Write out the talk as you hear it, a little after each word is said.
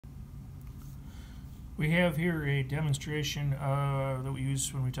We have here a demonstration that we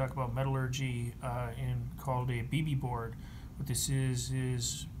use when we talk about metallurgy called a BB board. What this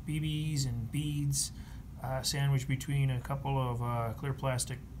is BBs and beads sandwiched between a couple of clear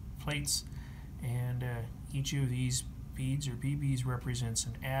plastic plates, and each of these beads or BBs represents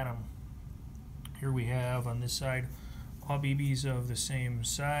an atom. Here we have on this side all BBs of the same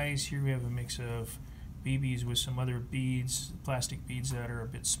size. Here we have a mix of BBs with some other beads, plastic beads that are a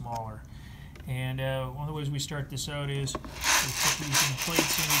bit smaller. And one of the ways we start this out is we put these in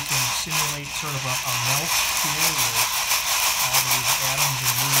plates and we can simulate sort of a melt here where all these atoms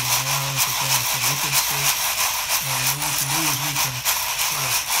are moving around to kind of a liquid state. And what we can do is we can sort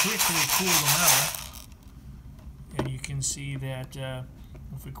of quickly cool the metal. And you can see that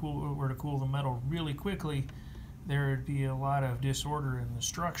if we were to cool the metal really quickly, there would be a lot of disorder in the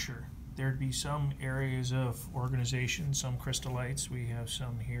structure. There'd be some areas of organization, some crystallites. We have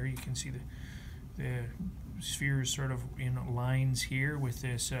some here. You can see the spheres sort of in lines here with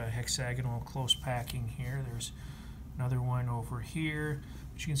this hexagonal close packing here. There's another one over here.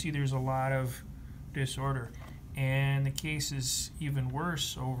 But you can see there's a lot of disorder. And the case is even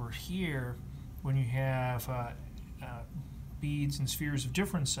worse over here when you have beads and spheres of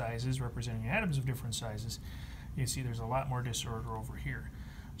different sizes representing atoms of different sizes. You see there's a lot more disorder over here.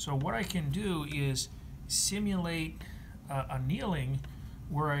 So what I can do is simulate annealing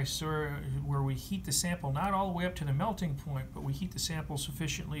where we heat the sample not all the way up to the melting point, but we heat the sample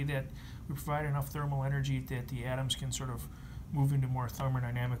sufficiently that we provide enough thermal energy that the atoms can sort of move into more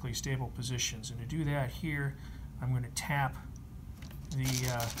thermodynamically stable positions. And to do that here, I'm going to tap the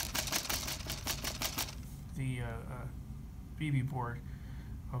BB board.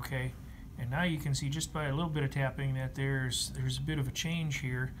 Okay. And now you can see just by a little bit of tapping that there's a bit of a change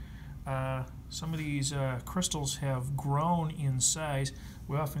here. Some of these crystals have grown in size.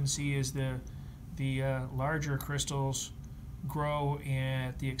 We often see as the larger crystals grow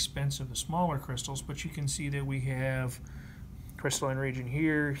at the expense of the smaller crystals, but you can see that we have crystalline region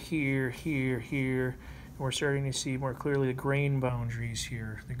here, here, here, here, and we're starting to see more clearly the grain boundaries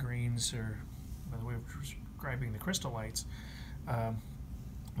here. The grains are another way of describing the crystallites.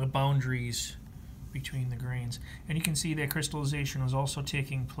 The boundaries between the grains, and you can see that crystallization is also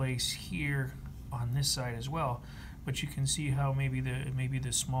taking place here on this side as well, but you can see how maybe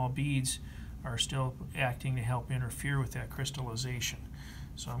the small beads are still acting to help interfere with that crystallization.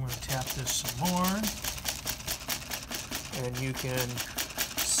 So I'm going to tap this some more, and you can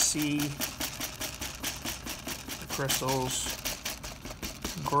see the crystals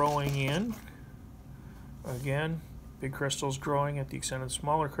growing in again. Big crystals growing at the expense of the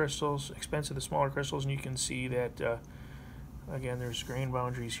smaller crystals, and you can see that again there's grain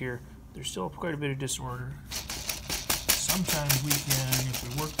boundaries here. There's still quite a bit of disorder. Sometimes we can, if we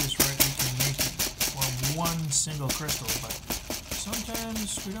work this right, we can make it form one single crystal, but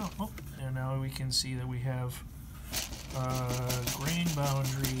sometimes we don't. Oh, and now we can see that we have grain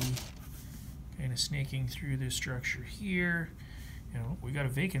boundary kind of snaking through this structure here. We got a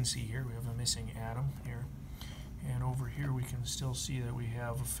vacancy here. We have a missing atom here. And over here we can still see that we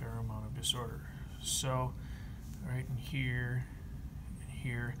have a fair amount of disorder. So, right in here, and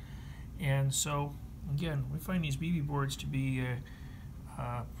here. And so, again, we find these BB boards to be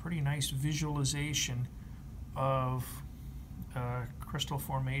a pretty nice visualization of crystal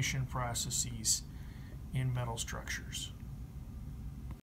formation processes in metal structures.